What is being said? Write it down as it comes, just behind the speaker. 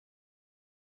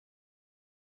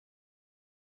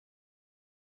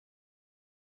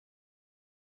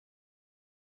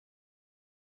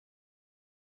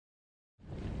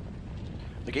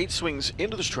The gate swings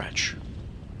into the stretch.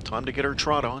 Time to get her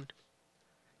trot on.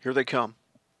 Here they come.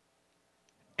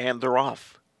 And they're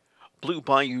off. Blue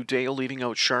Bayou Dale leading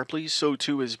out sharply, so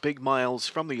too is Big Miles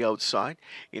from the outside.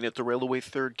 In at the railway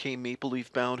third came Maple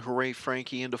Leaf bound Hooray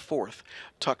Frankie into fourth.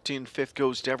 Tucked in fifth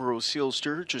goes Devereaux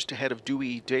Sealster, just ahead of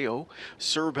Dewey Deo.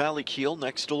 Sir Ballykiel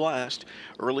next to last.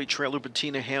 Early trailer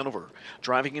Bettina Hanover.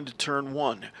 Driving into turn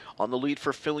one. On the lead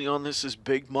for Philly on this is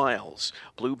Big Miles.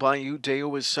 Blue Bayou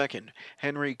Deo is second.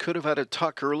 Henry could have had a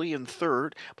tuck early in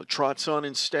third, but trots on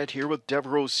instead here with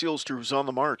Devereaux Sealster, who's on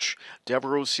the march.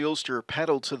 Devereaux Sealster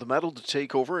pedaled to the metal to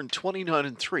take over in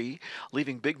 29-3,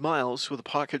 leaving Big Miles with a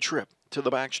pocket trip to the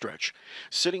backstretch.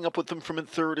 Sitting up with them from in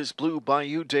third is Blue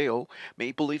Bayou Deo.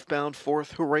 Maple Leaf bound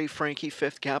fourth, Hooray Frankie,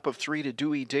 fifth, gap of 3 to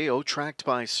Dewey Deo, tracked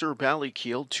by Sir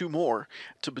Ballykiel, 2 more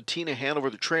to Bettina Hanover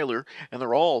the trailer, and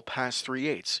they're all past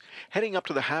 3/8. Heading up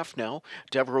to the half now,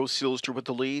 Devereaux Sealster with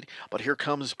the lead, but here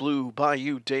comes Blue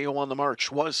Bayou Deo on the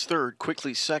march. Was third,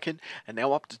 quickly second, and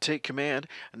now up to take command,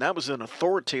 and that was an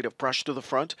authoritative brush to the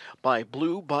front by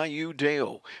Blue Bayou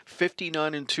Deo.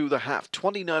 59-2 the half,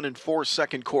 29-4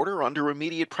 second quarter, under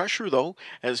immediate pressure, though,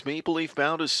 as Maple Leaf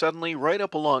bound is suddenly right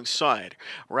up alongside.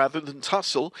 Rather than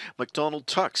tussle, McDonald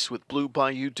tucks with Blue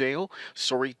Bayou Deo.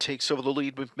 Sorry takes over the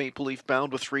lead with Maple Leaf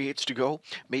bound with 3/8 to go.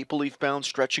 Maple Leaf bound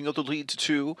stretching out the lead to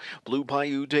 2. Blue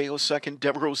Bayou Deo second,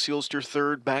 Devereaux Sealster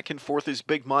third. Back and forth is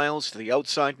Big Miles to the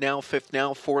outside now, fifth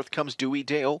now, fourth comes Dewey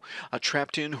Deo. A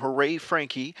trapped in Hooray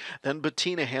Frankie, then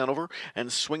Bettina Hanover,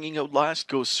 and swinging out last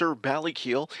goes Sir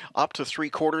Ballykiel up to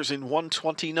 3/4 in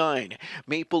 1:29.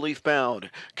 Maple Leaf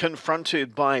bound,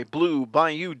 confronted by Blue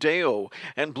Bayou Deo,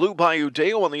 and Blue Bayou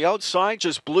Deo on the outside,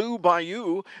 just Blue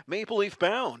Bayou, Maple Leaf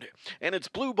bound, and it's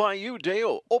Blue Bayou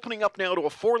Deo opening up now to a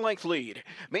 4-length lead.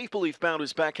 Maple Leaf bound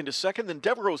is back into second, then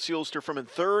Devereaux Sealster from in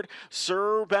third.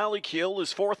 Sir Ballykiel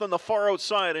is fourth on the far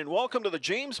outside, and welcome to the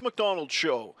James McDonald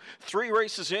Show. 3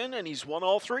 races in, and he's won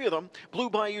all 3 of them. Blue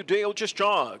Bayou Deo just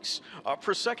jogs. Up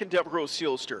for second, Devereaux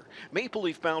Sealster. Maple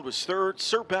Leaf bound was third,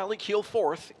 Sir Ballykiel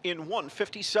fourth in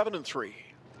 1:57-3.